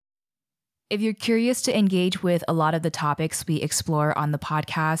If you're curious to engage with a lot of the topics we explore on the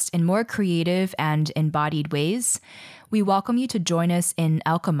podcast in more creative and embodied ways, we welcome you to join us in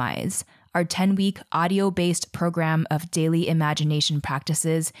Alchemize, our 10-week audio-based program of daily imagination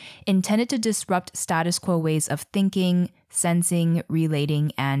practices intended to disrupt status quo ways of thinking, sensing,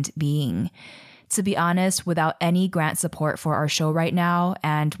 relating, and being. To be honest, without any grant support for our show right now,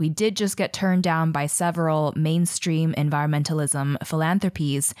 and we did just get turned down by several mainstream environmentalism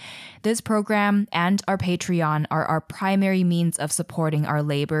philanthropies, this program and our Patreon are our primary means of supporting our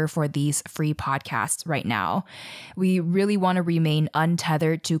labor for these free podcasts right now. We really want to remain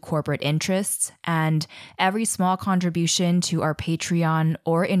untethered to corporate interests, and every small contribution to our Patreon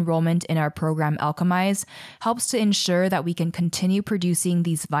or enrollment in our program Alchemize helps to ensure that we can continue producing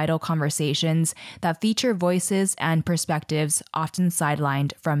these vital conversations that feature voices and perspectives often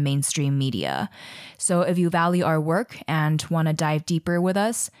sidelined from mainstream media. So if you value our work and want to dive deeper with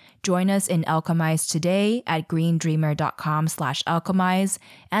us, join us in Alchemize today at greendreamer.com/alchemize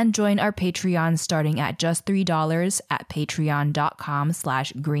and join our Patreon starting at just $3 at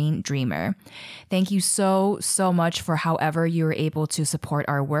patreon.com/greendreamer. Thank you so much for however you were able to support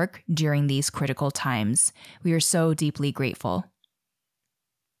our work during these critical times. We are so deeply grateful.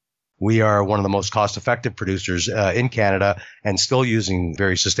 We are one of the most cost-effective producers in Canada and still using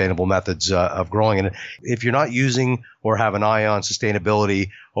very sustainable methods of growing. And if you're not using or have an eye on sustainability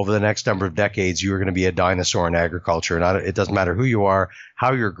over the next number of decades, you're going to be a dinosaur in agriculture. And it doesn't matter who you are,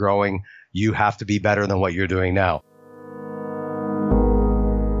 how you're growing, you have to be better than what you're doing now.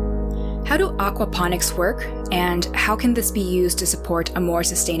 How do aquaponics work, and how can this be used to support a more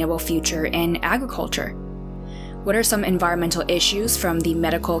sustainable future in agriculture? What are some environmental issues from the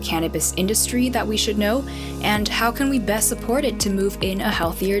medical cannabis industry that we should know, and how can we best support it to move in a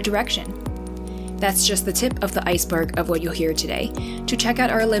healthier direction? That's just the tip of the iceberg of what you'll hear today. To check out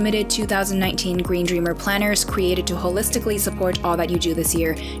our limited 2019 Green Dreamer planners created to holistically support all that you do this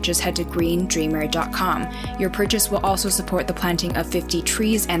year, just head to greendreamer.com. Your purchase will also support the planting of 50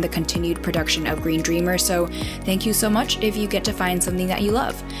 trees and the continued production of Green Dreamer, so thank you so much if you get to find something that you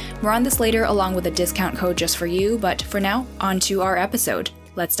love. More on this later along with a discount code just for you, but for now, on to our episode.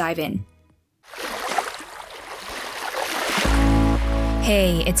 Let's dive in.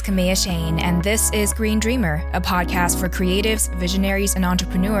 Hey, it's Kamea Shane, and this is Green Dreamer, a podcast for creatives, visionaries, and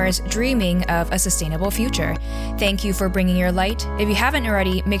entrepreneurs dreaming of a sustainable future. Thank you for bringing your light. If you haven't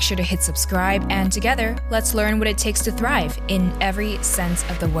already, make sure to hit subscribe, and together, let's learn what it takes to thrive in every sense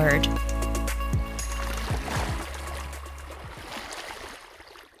of the word.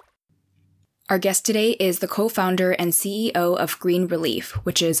 Our guest today is the co-founder and CEO of Green Relief,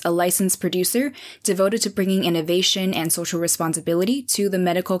 which is a licensed producer devoted to bringing innovation and social responsibility to the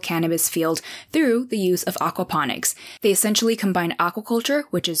medical cannabis field through the use of aquaponics. They essentially combine aquaculture,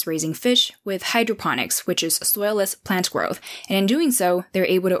 which is raising fish, with hydroponics, which is soilless plant growth. And in doing so, they're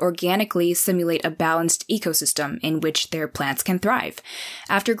able to organically simulate a balanced ecosystem in which their plants can thrive.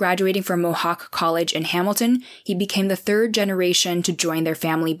 After graduating from Mohawk College in Hamilton, he became the third generation to join their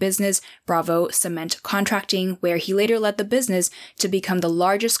family business, Bravo Cement Contracting, where he later led the business to become the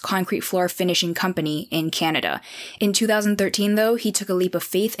largest concrete floor finishing company in Canada. In 2013, though, he took a leap of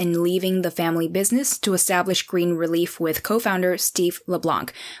faith in leaving the family business to establish Green Relief with co-founder Steve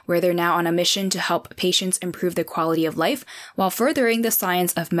LeBlanc, where they're now on a mission to help patients improve their quality of life while furthering the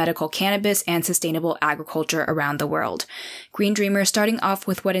science of medical cannabis and sustainable agriculture around the world. Green Dreamer starting off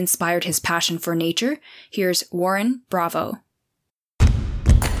with what inspired his passion for nature. Here's Warren Bravo.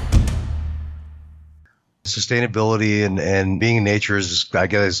 Sustainability and being in nature is, I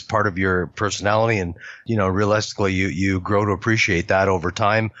guess, part of your personality. And, realistically, you grow to appreciate that over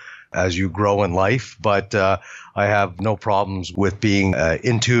time as you grow in life. But I have no problems with being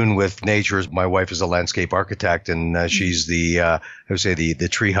in tune with nature. My wife is a landscape architect, and she's the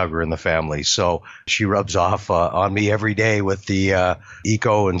tree hugger in the family. So she rubs off on me every day with the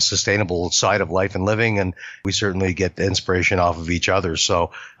eco and sustainable side of life and living, and we certainly get inspiration off of each other.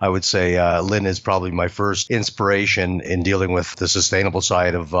 So I would say Lynn is probably my first inspiration in dealing with the sustainable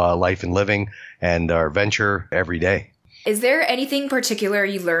side of life and living and our venture every day. Is there anything particular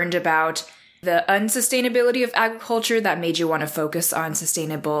you learned about the unsustainability of agriculture that made you want to focus on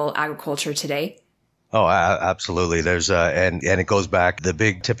sustainable agriculture today? Oh, absolutely. There's and it goes back. The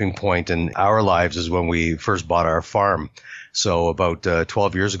big tipping point in our lives is when we first bought our farm. So about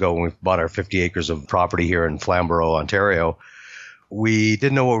 12 years ago, when we bought our 50 acres of property here in Flamborough, Ontario, we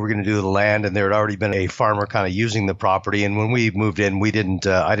didn't know what we were going to do with the land, and there had already been a farmer kind of using the property. And when we moved in,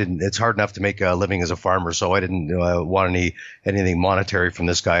 it's hard enough to make a living as a farmer, so I didn't want anything monetary from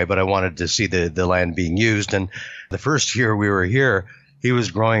this guy, but I wanted to see the land being used. And the first year we were here, he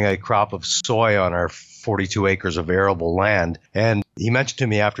was growing a crop of soy on our 42 acres of arable land. And he mentioned to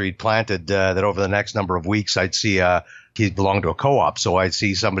me after he'd planted that over the next number of weeks, I'd see he belonged to a co-op. So I'd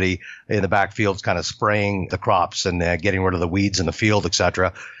see somebody in the back fields kind of spraying the crops and getting rid of the weeds in the field,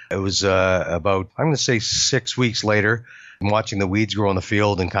 etc. It was about, I'm going to say 6 weeks later, I'm watching the weeds grow in the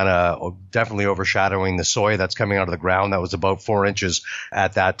field and kind of definitely overshadowing the soy that's coming out of the ground. That was about 4 inches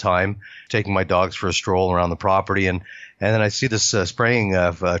at that time, taking my dogs for a stroll around the property. And then I see this spraying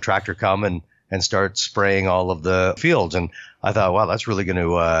tractor come and start spraying all of the fields. And I thought, wow, that's really going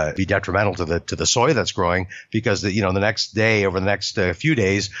to be detrimental to the soy that's growing, because the next day, over the next few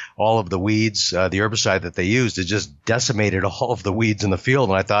days, all of the weeds, the herbicide that they used, it just decimated all of the weeds in the field.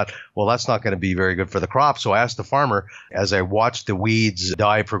 And I thought, well, that's not going to be very good for the crop. So I asked the farmer, as I watched the weeds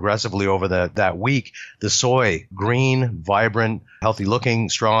die progressively over that week, the soy, green, vibrant, healthy looking,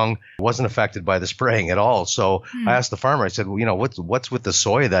 strong, wasn't affected by the spraying at all. So I asked the farmer, I said, well, what's with the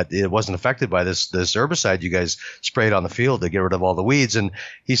soy that it wasn't affected by this herbicide you guys sprayed on the field to get rid of all the weeds? And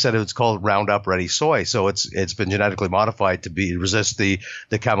he said it's called Roundup Ready soy. So it's been genetically modified to resist the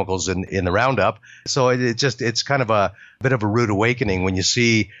chemicals in the Roundup. So it's kind of a bit of a rude awakening when you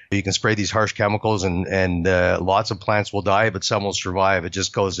see you can spray these harsh chemicals and lots of plants will die, but some will survive. It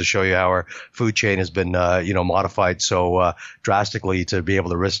just goes to show you how our food chain has been modified so drastically to be able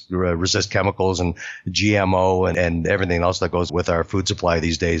to resist chemicals and GMO and everything else that goes with our food supply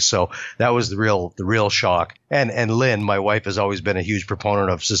these days. So that was the real shock. And Lynn, my wife, has always been a huge proponent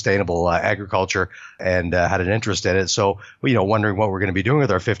of sustainable agriculture and had an interest in it. So, wondering what we're going to be doing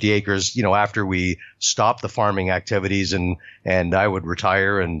with our 50 acres, after we stop the farming activities and I would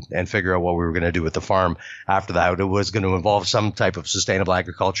retire and figure out what we were going to do with the farm after that. It was going to involve some type of sustainable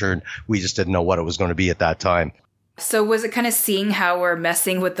agriculture, and we just didn't know what it was going to be at that time. So was it kind of seeing how we're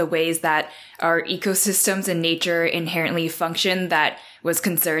messing with the ways that our ecosystems and nature inherently function that was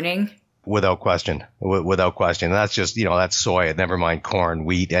concerning? Without question. And that's just, that's soy, never mind corn,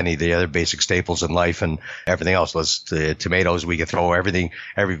 wheat, any of the other basic staples in life and everything else. The tomatoes, we could throw every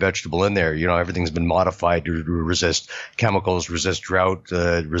vegetable in there. Everything's been modified to resist chemicals, resist drought,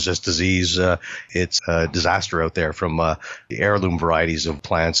 resist disease. It's a disaster out there from the heirloom varieties of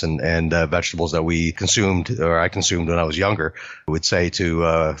plants and vegetables that we consumed, or I consumed when I was younger, I would say,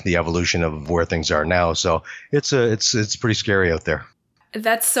 to the evolution of where things are now. So it's pretty scary out there.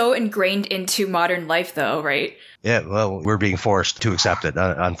 That's so ingrained into modern life, though, right? Yeah, well, we're being forced to accept it,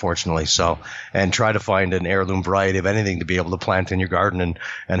 unfortunately. So, and try to find an heirloom variety of anything to be able to plant in your garden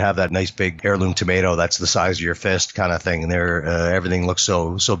and have that nice big heirloom tomato that's the size of your fist kind of thing. And everything looks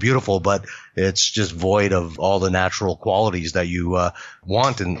so beautiful, but it's just void of all the natural qualities that you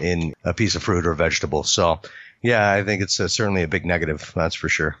want in a piece of fruit or vegetable. So, yeah, I think it's certainly a big negative, that's for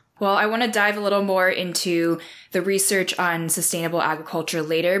sure. Well, I want to dive a little more into the research on sustainable agriculture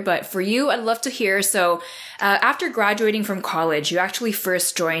later, but for you, I'd love to hear. So after graduating from college, you actually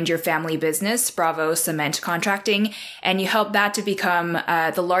first joined your family business, Bravo Cement Contracting, and you helped that to become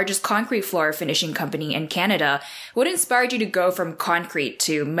the largest concrete floor finishing company in Canada. What inspired you to go from concrete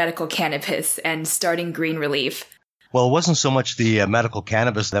to medical cannabis and starting Green Relief? Well, it wasn't so much the medical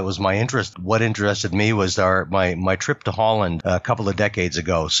cannabis that was my interest. What interested me was my trip to Holland a couple of decades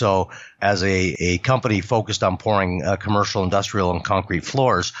ago. So as a company focused on pouring commercial, industrial, and concrete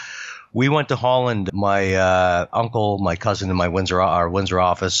floors, we went to Holland. My uncle, my cousin in our Windsor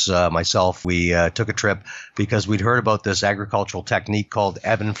office, myself, we took a trip because we'd heard about this agricultural technique called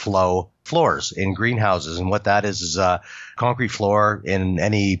ebb and flow floors in greenhouses. And what that is concrete floor in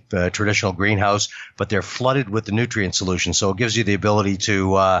any traditional greenhouse, but they're flooded with the nutrient solution. So it gives you the ability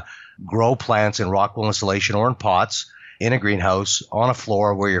to grow plants in rock wool insulation or in pots in a greenhouse on a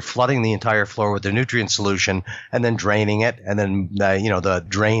floor where you're flooding the entire floor with the nutrient solution and then draining it. And then, the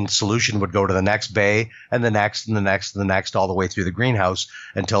drained solution would go to the next bay and the next and the next and the next all the way through the greenhouse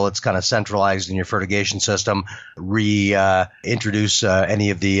until it's kind of centralized in your fertigation system, reintroduce any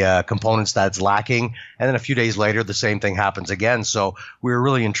of the components that's lacking. And then a few days later, the same thing happens again. So we were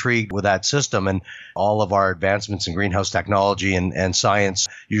really intrigued with that system, and all of our advancements in greenhouse technology and science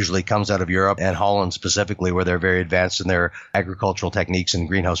usually comes out of Europe and Holland specifically, where they're very advanced in their agricultural techniques and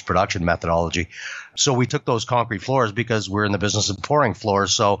greenhouse production methodology. So we took those concrete floors because we're in the business of pouring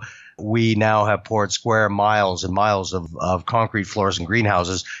floors. So we now have poured square miles and miles of concrete floors in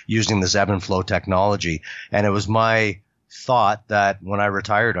greenhouses using this ebb and flow technology. And it was my thought that when I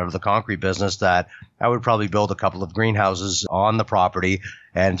retired out of the concrete business that I would probably build a couple of greenhouses on the property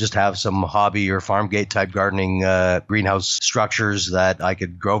and just have some hobby or farm gate type gardening greenhouse structures that I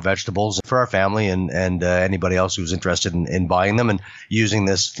could grow vegetables for our family and anybody else who's interested in buying them and using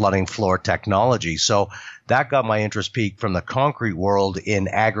this flooding floor technology. So that got my interest peaked from the concrete world in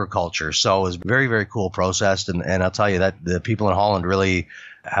agriculture. So it was very, very cool process. And I'll tell you that the people in Holland really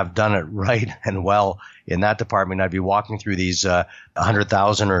have done it right and well in that department. I'd be walking through these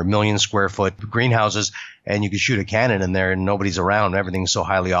 100,000 or 1,000,000 square foot greenhouses, and you could shoot a cannon in there and nobody's around. Everything's so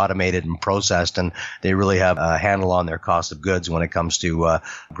highly automated and processed, and they really have a handle on their cost of goods when it comes to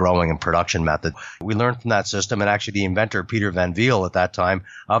growing and production method. We learned from that system, and actually the inventor, Peter Van Viel, at that time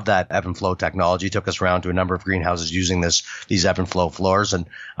of that ebb and flow technology, took us around to a number of greenhouses using these ebb and flow floors, and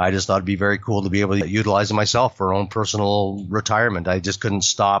I just thought it'd be very cool to be able to utilize it myself for own personal retirement. I just couldn't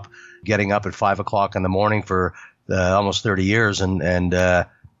stop getting up at 5 o'clock in the morning for almost 30 years and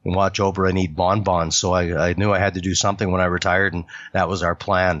watch Oprah and eat bonbons. So I knew I had to do something when I retired, and that was our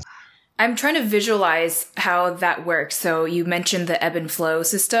plan. I'm trying to visualize how that works. So you mentioned the ebb and flow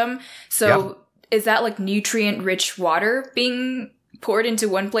system. So Is that like nutrient-rich water being poured into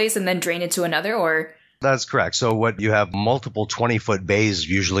one place and then drained into another, or? That's correct. So what you have multiple 20-foot bays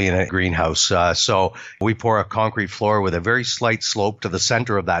usually in a greenhouse. So we pour a concrete floor with a very slight slope to the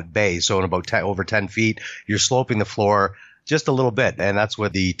center of that bay. So in about over 10 feet, you're sloping the floor just a little bit. And that's where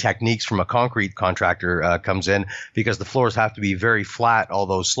the techniques from a concrete contractor comes in, because the floors have to be very flat, all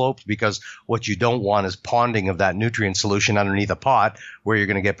those slopes, because what you don't want is ponding of that nutrient solution underneath a pot where you're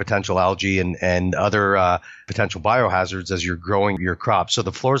going to get potential algae and other potential biohazards as you're growing your crops. So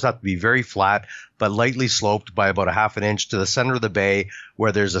the floors have to be very flat, but lightly sloped by about a half an inch to the center of the bay,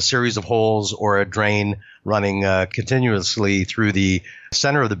 where there's a series of holes or a drain running continuously through the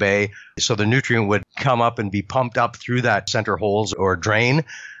center of the bay. So the nutrient would come up and be pumped up through that center holes or drain,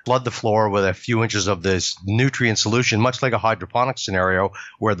 flood the floor with a few inches of this nutrient solution, much like a hydroponics scenario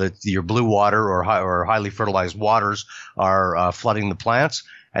where your blue water or highly fertilized waters are flooding the plants.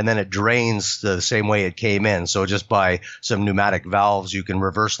 And then it drains the same way it came in. So just by some pneumatic valves, you can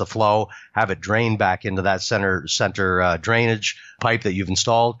reverse the flow, have it drain back into that center drainage pipe that you've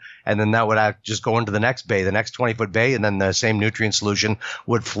installed. And then that would just go into the next bay, the next 20-foot bay, and then the same nutrient solution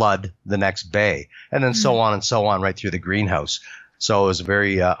would flood the next bay. And then so on right through the greenhouse. So it was a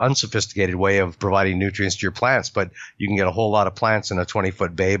very unsophisticated way of providing nutrients to your plants, but you can get a whole lot of plants in a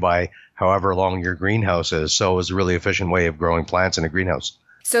 20-foot bay by however long your greenhouse is. So it was a really efficient way of growing plants in a greenhouse.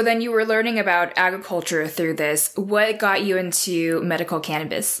 So then you were learning about agriculture through this. What got you into medical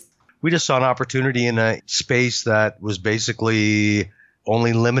cannabis? We just saw an opportunity in a space that was basically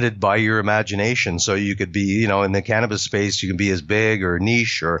only limited by your imagination. So you could be, in the cannabis space, you can be as big or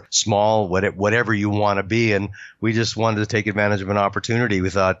niche or small, whatever you want to be. And we just wanted to take advantage of an opportunity.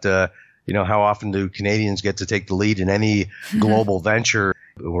 We thought, how often do Canadians get to take the lead in any global venture?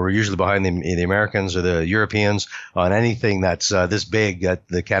 We're usually behind the Americans or the Europeans on anything that's this big that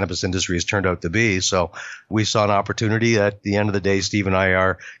the cannabis industry has turned out to be. So we saw an opportunity. At the end of the day, Steve and I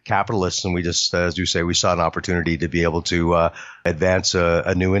are capitalists, and we just, as you say, we saw an opportunity to be able to advance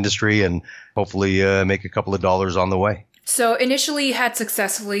a new industry and hopefully make a couple of dollars on the way. So initially you had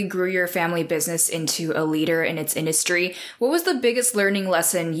successfully grew your family business into a leader in its industry. What was the biggest learning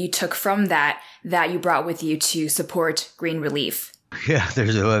lesson you took from that you brought with you to support Green Relief? Yeah,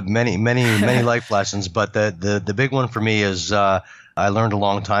 there's many life lessons, but the big one for me is I learned a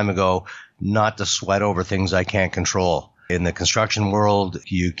long time ago not to sweat over things I can't control. In the construction world,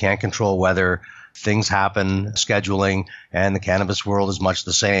 you can't control weather. Things happen, scheduling, and the cannabis world is much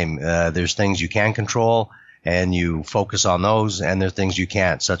the same. There's things you can control, and you focus on those, and there's things you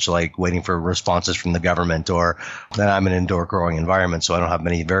can't, such like waiting for responses from the government, or then I'm an indoor growing environment, so I don't have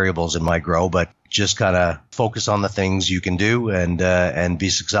many variables in my grow, but just kind of focus on the things you can do and be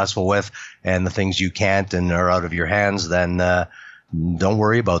successful with, and the things you can't and are out of your hands, then don't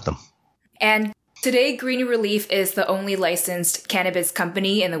worry about them. And today, Green Relief is the only licensed cannabis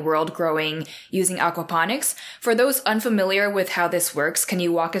company in the world growing using aquaponics. For those unfamiliar with how this works, can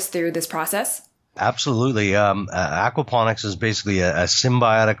you walk us through this process? Absolutely. Aquaponics is basically a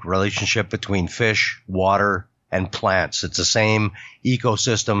symbiotic relationship between fish, water, and plants. It's the same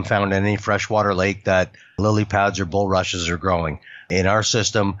ecosystem found in any freshwater lake that lily pads or bulrushes are growing. In our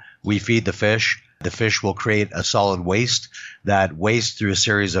system, we feed the fish, The fish will create a solid waste. That waste, through a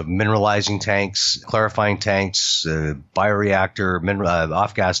series of mineralizing tanks, clarifying tanks, bioreactor,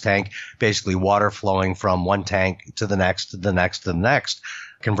 off-gas tank, basically water flowing from one tank to the next, to the next, to the next,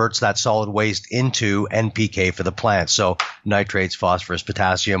 converts that solid waste into NPK for the plant. So nitrates, phosphorus,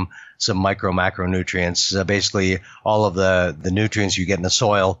 potassium, some micro macronutrients. Basically, all of the nutrients you get in the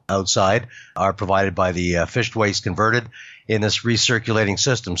soil outside are provided by the fish waste converted in this recirculating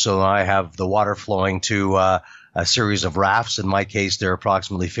system. So I have the water flowing to a series of rafts. In my case, they're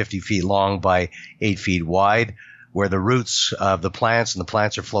approximately 50 feet long by 8 feet wide, where the roots of the plants, and the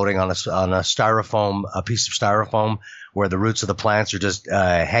plants are floating on a piece of styrofoam, where the roots of the plants are just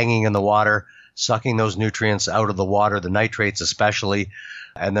hanging in the water, sucking those nutrients out of the water, the nitrates especially,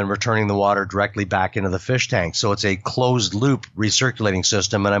 and then returning the water directly back into the fish tank. So it's a closed loop recirculating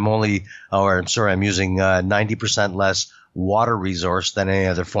system, and I'm using 90% less water resource than any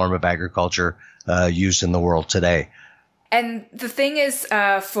other form of agriculture used in the world today. And the thing is,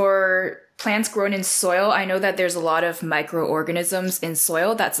 for plants grown in soil, I know that there's a lot of microorganisms in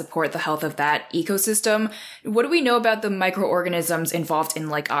soil that support the health of that ecosystem. What do we know about the microorganisms involved in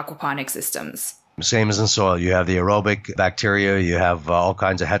like aquaponic systems? Same as in soil. You have the aerobic bacteria. You have all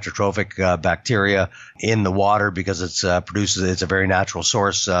kinds of heterotrophic bacteria in the water because it's a very natural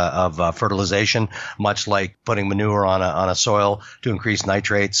source of fertilization, much like putting manure on a soil to increase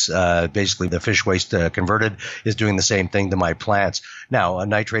nitrates. Basically, the fish waste converted is doing the same thing to my plants. Now,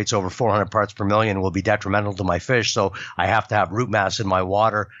 nitrates over 400 parts per million will be detrimental to my fish, so I have to have root mass in my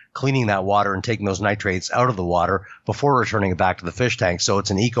water, cleaning that water and taking those nitrates out of the water before returning it back to the fish tank. So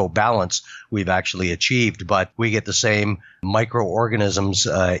it's an eco balance we've actually achieved, but we get the same microorganisms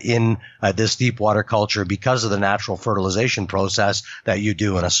in this deep water culture because of the natural fertilization process that you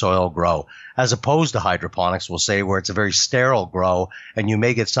do in a soil grow, as opposed to hydroponics, we'll say, where it's a very sterile grow, and you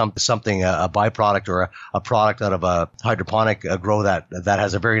may get something, a byproduct or a product out of a hydroponic grow that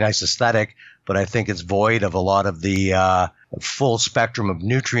has a very nice aesthetic, but I think it's void of a lot of the full spectrum of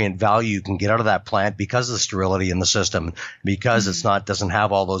nutrient value you can get out of that plant because of the sterility in the system, because doesn't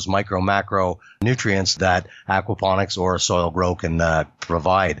have all those micro macro nutrients that aquaponics or a soil grow can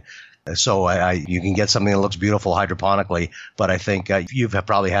provide. So you can get something that looks beautiful hydroponically, but I think you've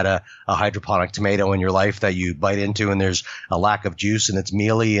probably had a hydroponic tomato in your life that you bite into and there's a lack of juice and it's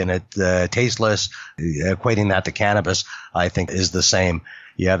mealy and it's tasteless. Equating that to cannabis, I think, is the same.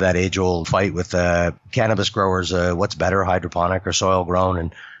 You have that age-old fight with cannabis growers, what's better, hydroponic or soil grown,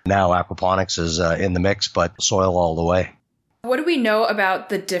 and now aquaponics is in the mix, but soil all the way. What do we know about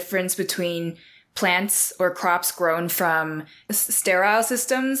the difference between plants or crops grown from sterile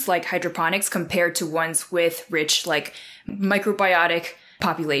systems like hydroponics compared to ones with rich, like microbiotic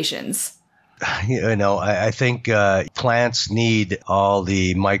populations? I think plants need all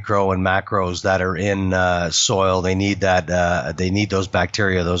the micro and macros that are in soil. They need that. They need those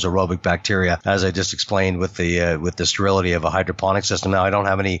bacteria, those aerobic bacteria, as I just explained with the sterility of a hydroponic system. Now, I don't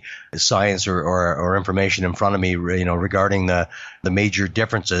have any science or information in front of me, regarding the major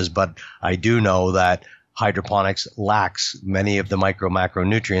differences, but I do know that hydroponics lacks many of the micro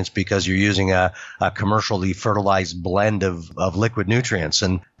macronutrients because you're using a commercially fertilized blend of liquid nutrients,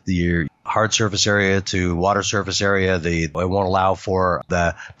 and your hard surface area to water surface area, it won't allow for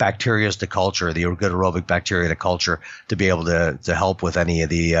the bacteria to culture, the good aerobic bacteria to culture, to be able to help with any of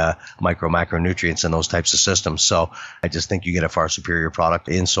the micro macronutrients in those types of systems. So I just think you get a far superior product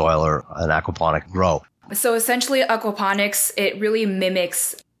in soil or an aquaponic grow. So essentially aquaponics, it really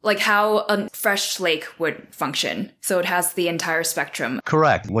mimics like how a fresh lake would function. So it has the entire spectrum.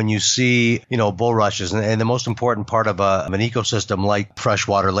 Correct. When you see, bulrushes, and the most important part of an ecosystem like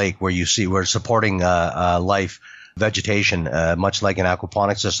freshwater lake, where we're supporting life, vegetation, much like an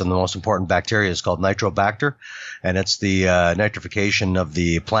aquaponic system, the most important bacteria is called nitrobacter, and it's the nitrification of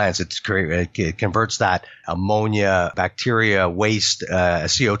the plants. It converts that ammonia bacteria waste,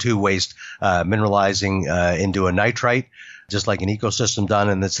 CO2 waste, mineralizing into a nitrite, just like an ecosystem done,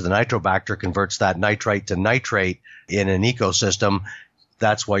 and it's the nitrobacter converts that nitrite to nitrate in an ecosystem.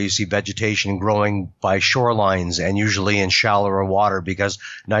 That's why you see vegetation growing by shorelines and usually in shallower water, because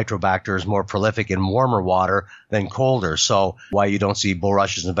nitrobacter is more prolific in warmer water than colder. So why you don't see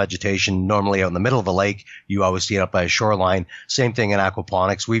bulrushes and vegetation normally out in the middle of a lake, you always see it up by a shoreline. Same thing in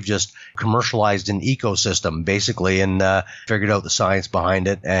aquaponics. We've just commercialized an ecosystem basically and figured out the science behind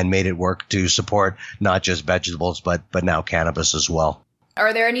it and made it work to support not just vegetables, but now cannabis as well.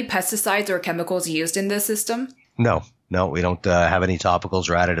 Are there any pesticides or chemicals used in this system? No, we don't have any topicals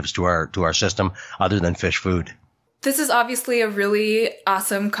or additives to our system other than fish food. This is obviously a really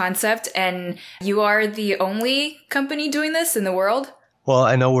awesome concept, and you are the only company doing this in the world? Well,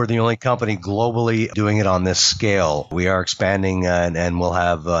 I know we're the only company globally doing it on this scale. We are expanding and we'll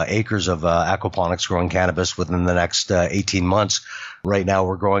have acres of aquaponics growing cannabis within the next 18 months. Right now,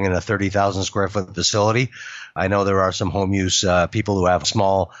 we're growing in a 30,000 square foot facility. I know there are some home use people who have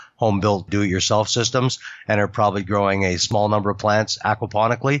small home built do-it-yourself systems and are probably growing a small number of plants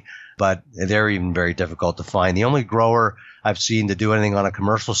aquaponically, but they're even very difficult to find. The only grower I've seen to do anything on a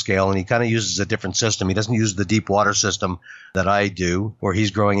commercial scale, and he kind of uses a different system. He doesn't use the deep water system that I do, where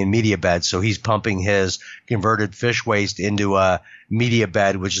he's growing in media beds. So he's pumping his converted fish waste into a media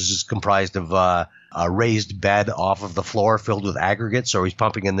bed, which is just comprised of a raised bed off of the floor filled with aggregate. So he's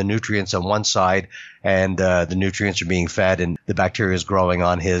pumping in the nutrients on one side, and the nutrients are being fed, and the bacteria is growing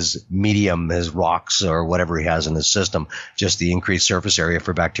on his medium, his rocks, or whatever he has in his system. Just the increased surface area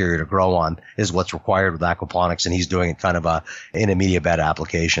for bacteria to grow on is what's required with aquaponics, and he's doing it kind of in a media bed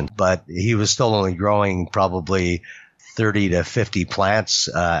application. But he was still only growing probably 30 to 50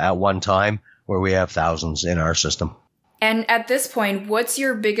 plants at one time, where we have thousands in our system. And at this point, what's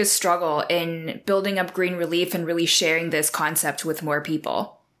your biggest struggle in building up Green Relief and really sharing this concept with more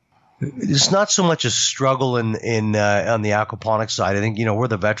people? It's not so much a struggle on the aquaponics side. I think, we're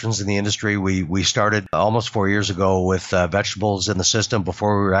the veterans in the industry. We started almost 4 years ago with vegetables in the system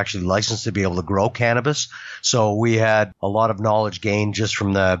before we were actually licensed to be able to grow cannabis. So we had a lot of knowledge gained just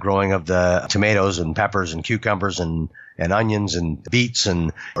from the growing of the tomatoes and peppers and cucumbers and onions and beets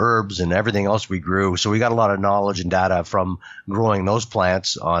and herbs and everything else we grew. So we got a lot of knowledge and data from growing those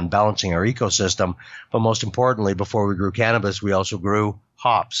plants on balancing our ecosystem. But most importantly, before we grew cannabis, we also grew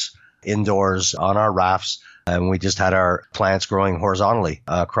hops indoors on our rafts. And we just had our plants growing horizontally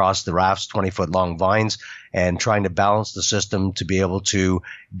across the rafts, 20-foot long vines, and trying to balance the system to be able to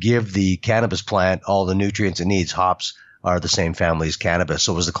give the cannabis plant all the nutrients it needs. Hops are the same family as cannabis.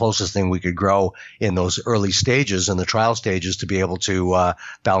 So it was the closest thing we could grow in those early stages and the trial stages to be able to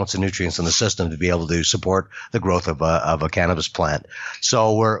balance the nutrients in the system to be able to support the growth of a cannabis plant.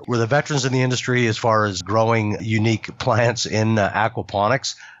 So we're the veterans in the industry as far as growing unique plants in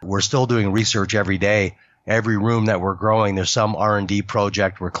aquaponics. We're still doing research every day. Every room that we're growing, there's some R&D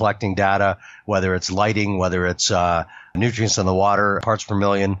project. We're collecting data, whether it's lighting, whether it's nutrients in the water, parts per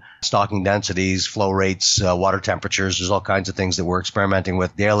million, stocking densities, flow rates, water temperatures. There's all kinds of things that we're experimenting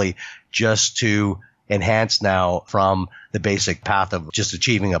with daily just to enhance now from the basic path of just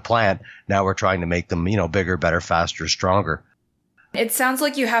achieving a plant. Now we're trying to make them, bigger, better, faster, stronger. It sounds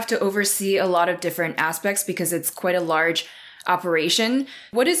like you have to oversee a lot of different aspects because it's quite a large operation.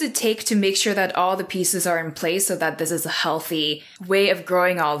 What does it take to make sure that all the pieces are in place so that this is a healthy way of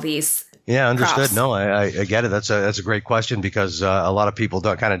growing all these? Yeah, understood. Crops? No, I get it. That's a great question because a lot of people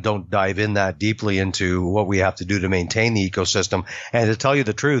don't dive in that deeply into what we have to do to maintain the ecosystem. And to tell you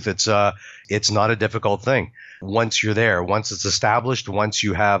the truth, it's not a difficult thing. Once you're there, once it's established, once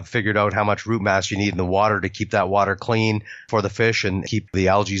you have figured out how much root mass you need in the water to keep that water clean for the fish and keep the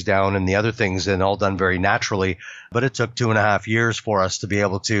algae down and the other things, and all done very naturally. But it took 2.5 years for us to be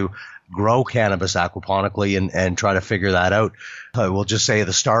able to grow cannabis aquaponically and try to figure that out. We'll just say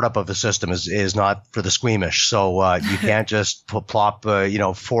the startup of the system is not for the squeamish. So you can't just plop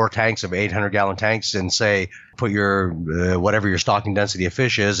 4 tanks of 800-gallon tanks and say put your whatever your stocking density of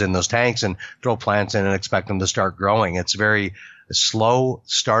fish is in those tanks and throw plants in and expect them to start growing. It's very slow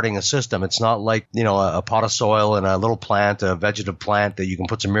starting a system. It's not like, a pot of soil and a little plant, a vegetative plant that you can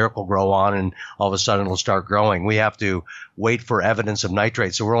put some Miracle Grow on and all of a sudden it'll start growing. We have to wait for evidence of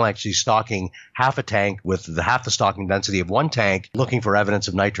nitrate. So we're only actually stocking half a tank with half the stocking density of one tank, looking for evidence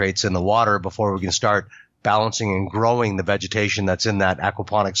of nitrates in the water before we can start balancing and growing the vegetation that's in that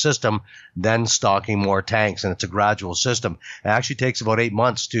aquaponic system, then stocking more tanks. And it's a gradual system. It actually takes about 8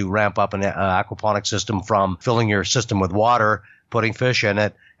 months to ramp up an aquaponic system from filling your system with water, putting fish in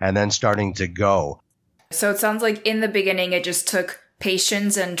it, and then starting to go. So it sounds like in the beginning, it just took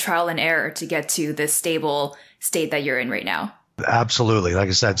patience and trial and error to get to this stable state that you're in right now. Absolutely. Like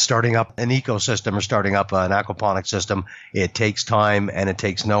I said, starting up an ecosystem or starting up an aquaponic system, it takes time and it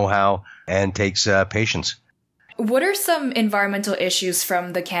takes know-how and takes patience. What are some environmental issues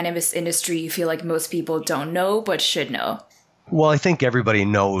from the cannabis industry you feel like most people don't know but should know? Well, I think everybody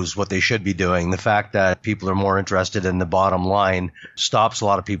knows what they should be doing. The fact that people are more interested in the bottom line stops a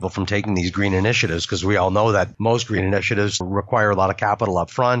lot of people from taking these green initiatives because we all know that most green initiatives require a lot of capital up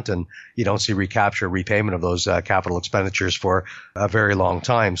front and you don't see recapture, repayment of those capital expenditures for a very long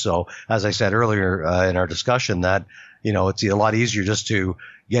time. So as I said earlier in our discussion that, it's a lot easier just to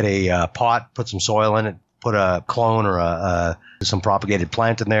get a pot, put some soil in it, put a clone or some propagated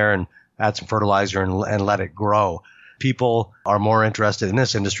plant in there and add some fertilizer and let it grow. People are more interested in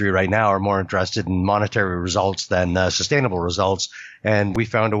this industry right now, are more interested in monetary results than sustainable results. And we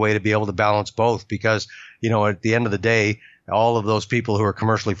found a way to be able to balance both because, at the end of the day, all of those people who are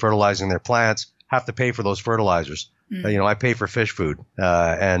commercially fertilizing their plants have to pay for those fertilizers. I pay for fish food,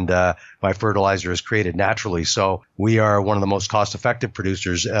 and my fertilizer is created naturally. So we are one of the most cost-effective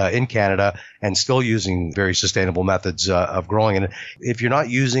producers in Canada and still using very sustainable methods of growing. And if you're not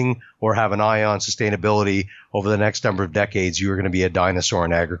using or have an eye on sustainability over the next number of decades, you're going to be a dinosaur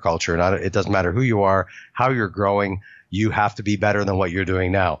in agriculture. And it doesn't matter who you are, how you're growing, you have to be better than what you're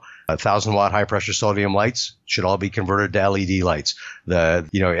doing now. 1,000-watt high-pressure sodium lights should all be converted to LED lights. The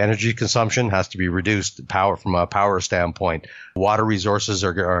energy consumption has to be reduced. Power from a power standpoint. Water resources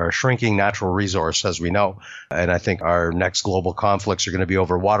are a shrinking natural resource, as we know. And I think our next global conflicts are going to be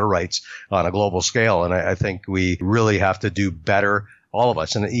over water rights on a global scale. And I think we really have to do better, all of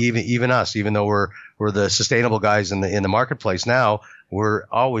us, and even us, even though we're the sustainable guys in the marketplace now. We're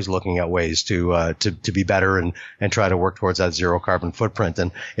always looking at ways to be better and try to work towards that zero carbon footprint.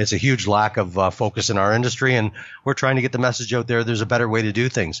 And it's a huge lack of focus in our industry. And we're trying to get the message out there. There's a better way to do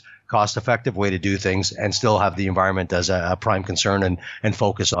things, cost effective way to do things, and still have the environment as a prime concern and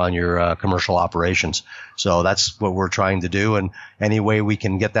focus on your commercial operations. So that's what we're trying to do. And any way we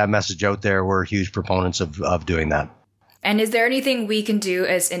can get that message out there, we're huge proponents of doing that. And is there anything we can do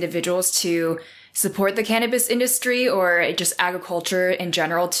as individuals to support the cannabis industry or just agriculture in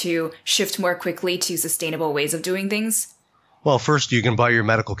general to shift more quickly to sustainable ways of doing things? Well, first, you can buy your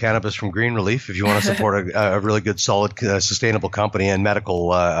medical cannabis from Green Relief if you want to support a really good, solid, sustainable company. And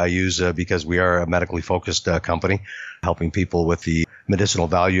medical, I use because we are a medically focused company, helping people with the medicinal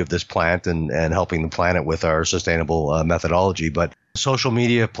value of this plant and helping the planet with our sustainable methodology. But social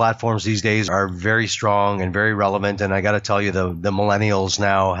media platforms these days are very strong and very relevant. And I got to tell you, the millennials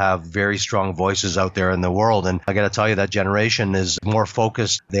now have very strong voices out there in the world. And I got to tell you, that generation is more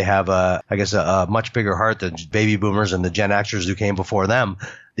focused. They have, a much bigger heart than baby boomers and the Gen Xers who came before them.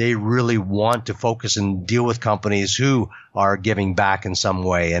 They really want to focus and deal with companies who are giving back in some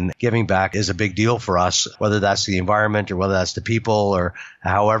way. And giving back is a big deal for us, whether that's the environment or whether that's the people or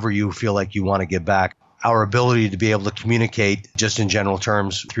however you feel like you want to give back. Our ability to be able to communicate just in general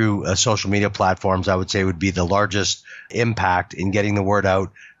terms through social media platforms, I would say, would be the largest impact in getting the word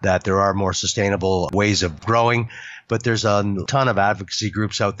out that there are more sustainable ways of growing. But there's a ton of advocacy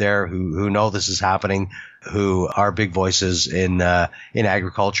groups out there who know this is happening, who are big voices in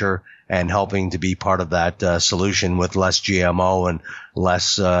agriculture and helping to be part of that solution with less GMO and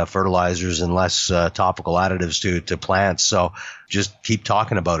less fertilizers and less topical additives to plants. So just keep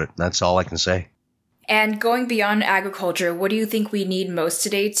talking about it. That's all I can say. And going beyond agriculture, what do you think we need most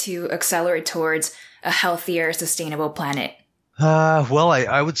today to accelerate towards a healthier, sustainable planet? Well,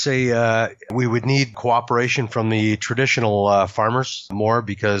 I would say we would need cooperation from the traditional farmers more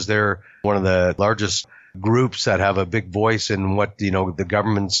because they're one of the largest groups that have a big voice in what, the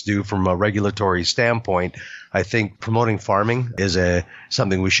governments do from a regulatory standpoint. I think promoting farming is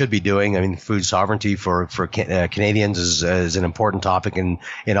something we should be doing. I mean, food sovereignty for Canadians is an important topic in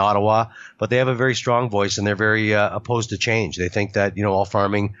Ottawa, but they have a very strong voice and they're very opposed to change. They think that, all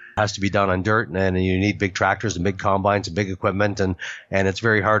farming has to be done on dirt and you need big tractors and big combines and big equipment and it's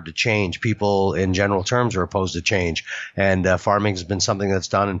very hard to change. People in general terms are opposed to change, and farming has been something that's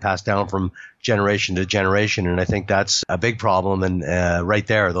done and passed down from generation to generation. And I think that's a big problem. And right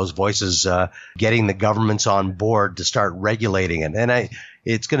there, those voices getting the governments on board to start regulating it. And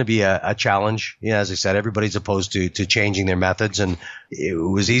it's going to be a challenge. As I said, everybody's opposed to changing their methods. And it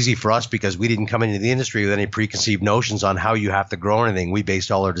was easy for us because we didn't come into the industry with any preconceived notions on how you have to grow anything. We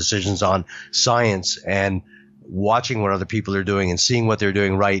based all our decisions on science and watching what other people are doing and seeing what they're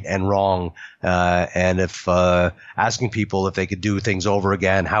doing right and wrong. And if asking people if they could do things over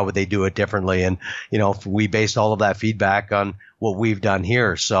again, how would they do it differently? And, we based all of that feedback on what we've done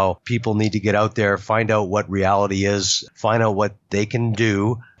here. So people need to get out there, find out what reality is, find out what they can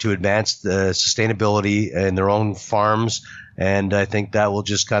do to advance the sustainability in their own farms. And I think that will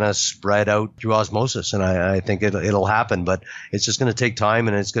just kind of spread out through osmosis. And I think it'll happen, but it's just going to take time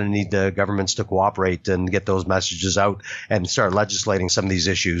and it's going to need the governments to cooperate and get those messages out and start legislating some of these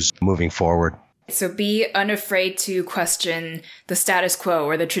issues moving forward. So be unafraid to question the status quo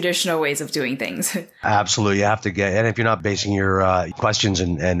or the traditional ways of doing things. Absolutely. You have to and if you're not basing your questions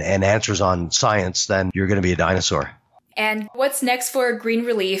and answers on science, then you're going to be a dinosaur. And what's next for Green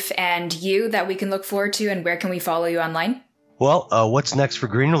Relief and you that we can look forward to, and where can we follow you online? Well, what's next for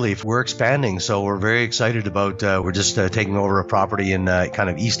Green Relief? We're expanding, so we're very excited about, we're just taking over a property in kind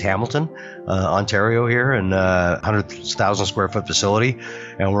of East Hamilton, Ontario here, in a 100,000 square foot facility.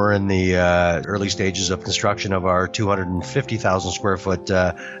 And we're in the early stages of construction of our 250,000 square foot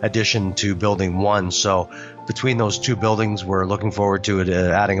addition to Building 1. So between those two buildings, we're looking forward to it,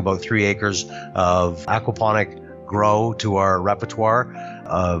 adding about 3 acres of aquaponic grow to our repertoire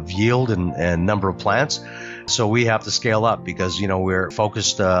of yield and number of plants. So we have to scale up because, we're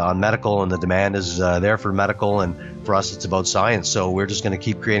focused on medical, and the demand is there for medical, and for us it's about science. So we're just going to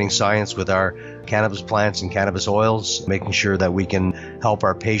keep creating science with our cannabis plants and cannabis oils, making sure that we can help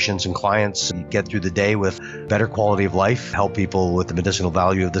our patients and clients get through the day with better quality of life, help people with the medicinal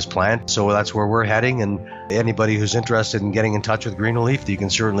value of this plant. So that's where we're heading, and anybody who's interested in getting in touch with Green Relief, you can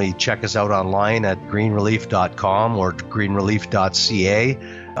certainly check us out online at greenrelief.com or greenrelief.ca.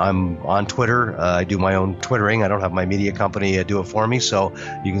 I'm on Twitter. I do my own Twittering. I don't have my media company do it for me, so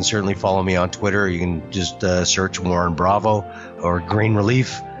you can certainly follow me on Twitter. You can just search Warren Bravo or Green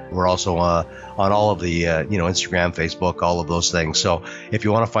Relief. We're also on all of the, Instagram, Facebook, all of those things. So if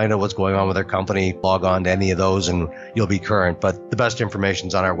you want to find out what's going on with our company, log on to any of those and you'll be current. But the best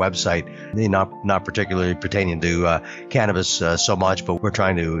information's on our website, not particularly pertaining to cannabis so much, but we're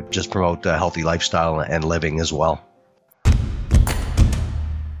trying to just promote a healthy lifestyle and living as well.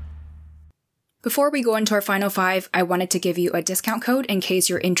 Before we go into our final 5, I wanted to give you a discount code in case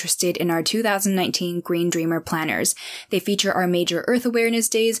you're interested in our 2019 Green Dreamer planners. They feature our major Earth Awareness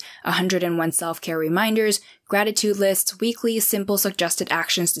Days, 101 self-care reminders, gratitude lists, weekly simple suggested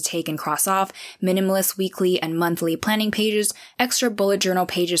actions to take and cross off, minimalist weekly and monthly planning pages, extra bullet journal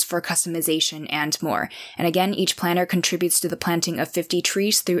pages for customization, and more. And again, each planner contributes to the planting of 50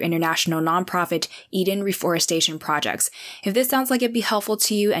 trees through international nonprofit Eden Reforestation projects. If this sounds like it'd be helpful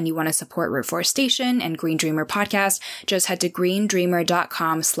to you and you want to support reforestation and Green Dreamer podcast, just head to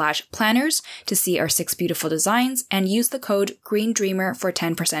greendreamer.com/planners to see our 6 beautiful designs and use the code GREENDREAMER for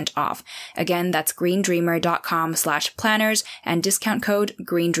 10% off. Again, that's greendreamer.com/planners and discount code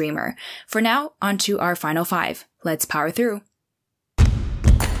GREENDREAMER. For now, on to our final 5. Let's power through.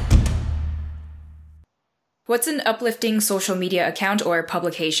 What's an uplifting social media account or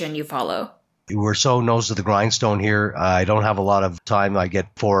publication you follow? We're so nose to the grindstone here. I don't have a lot of time I get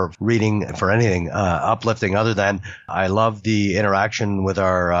for reading for anything uplifting other than I love the interaction with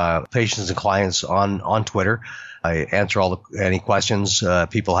our patients and clients on Twitter. I answer any questions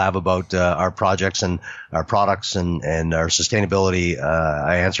people have about our projects and our products and our sustainability.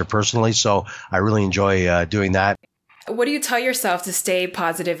 I answer personally, so I really enjoy doing that. What do you tell yourself to stay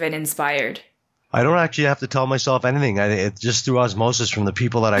positive and inspired? I don't actually have to tell myself anything. It's just through osmosis from the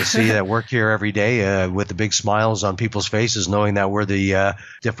people that I see that work here every day with the big smiles on people's faces, knowing that we're the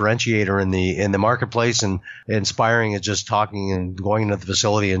differentiator in the marketplace, and inspiring is just talking and going into the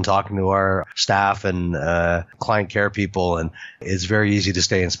facility and talking to our staff and client care people. And it's very easy to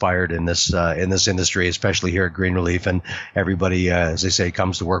stay inspired in this industry, especially here at Green Relief. And everybody, as they say,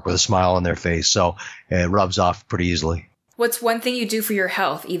 comes to work with a smile on their face. So it rubs off pretty easily. What's one thing you do for your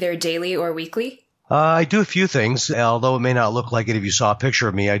health, either daily or weekly? I do a few things, although it may not look like it if you saw a picture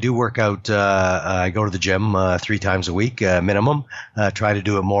of me. I do work out. I go to the gym 3 times a week minimum. Try to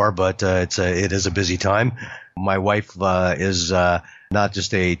do it more, but it is a busy time. My wife is not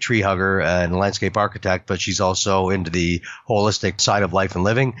just a tree hugger and landscape architect, but she's also into the holistic side of life and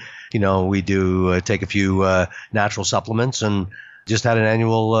living. We do take a few natural supplements, and just had an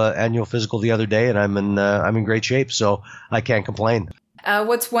annual physical the other day, and I'm in great shape, so I can't complain.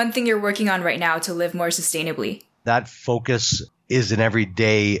 What's one thing you're working on right now to live more sustainably? That focus is an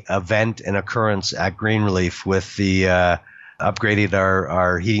everyday event and occurrence at Green Relief with the upgraded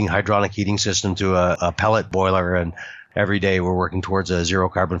our hydronic heating system to a pellet boiler, and every day we're working towards a zero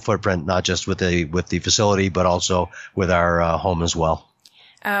carbon footprint, not just with the facility, but also with our home as well.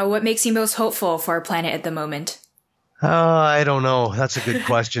 What makes you most hopeful for our planet at the moment? I don't know. That's a good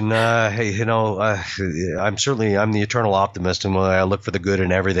question. I'm the eternal optimist, and I look for the good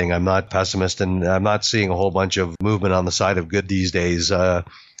in everything. I'm not pessimist, and I'm not seeing a whole bunch of movement on the side of good these days. I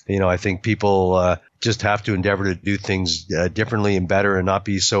think people just have to endeavor to do things differently and better, and not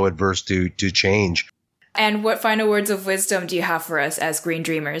be so adverse to change. And what final words of wisdom do you have for us as Green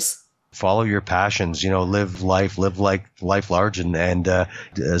Dreamers? Follow your passions, live life large. And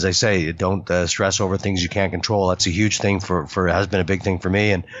as I say, don't stress over things you can't control. That's a huge thing has been a big thing for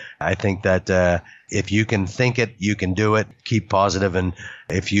me. And I think that if you can think it, you can do it. Keep positive. And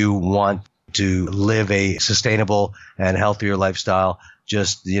if you want to live a sustainable and healthier lifestyle,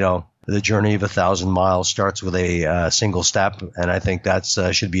 just, the journey of 1,000 miles starts with a single step. And I think that's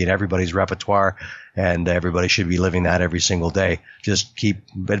should be in everybody's repertoire. And everybody should be living that every single day. Just keep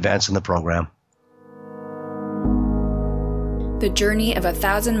advancing the program. The journey of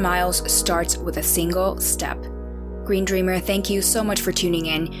 1,000 miles starts with a single step. Green Dreamer, thank you so much for tuning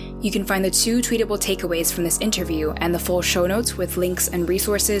in. You can find the 2 tweetable takeaways from this interview and the full show notes with links and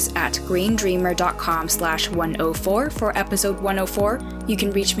resources at greendreamer.com/104 for episode 104. You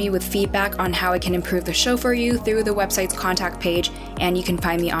can reach me with feedback on how I can improve the show for you through the website's contact page, and you can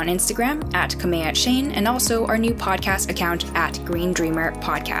find me on Instagram at @Shane and also our new podcast account at Green Dreamer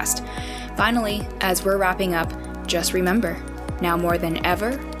Podcast. Finally, as we're wrapping up, just remember, now more than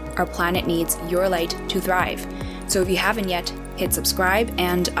ever, our planet needs your light to thrive. So if you haven't yet, hit subscribe,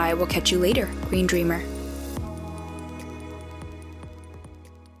 and I will catch you later, Green Dreamer.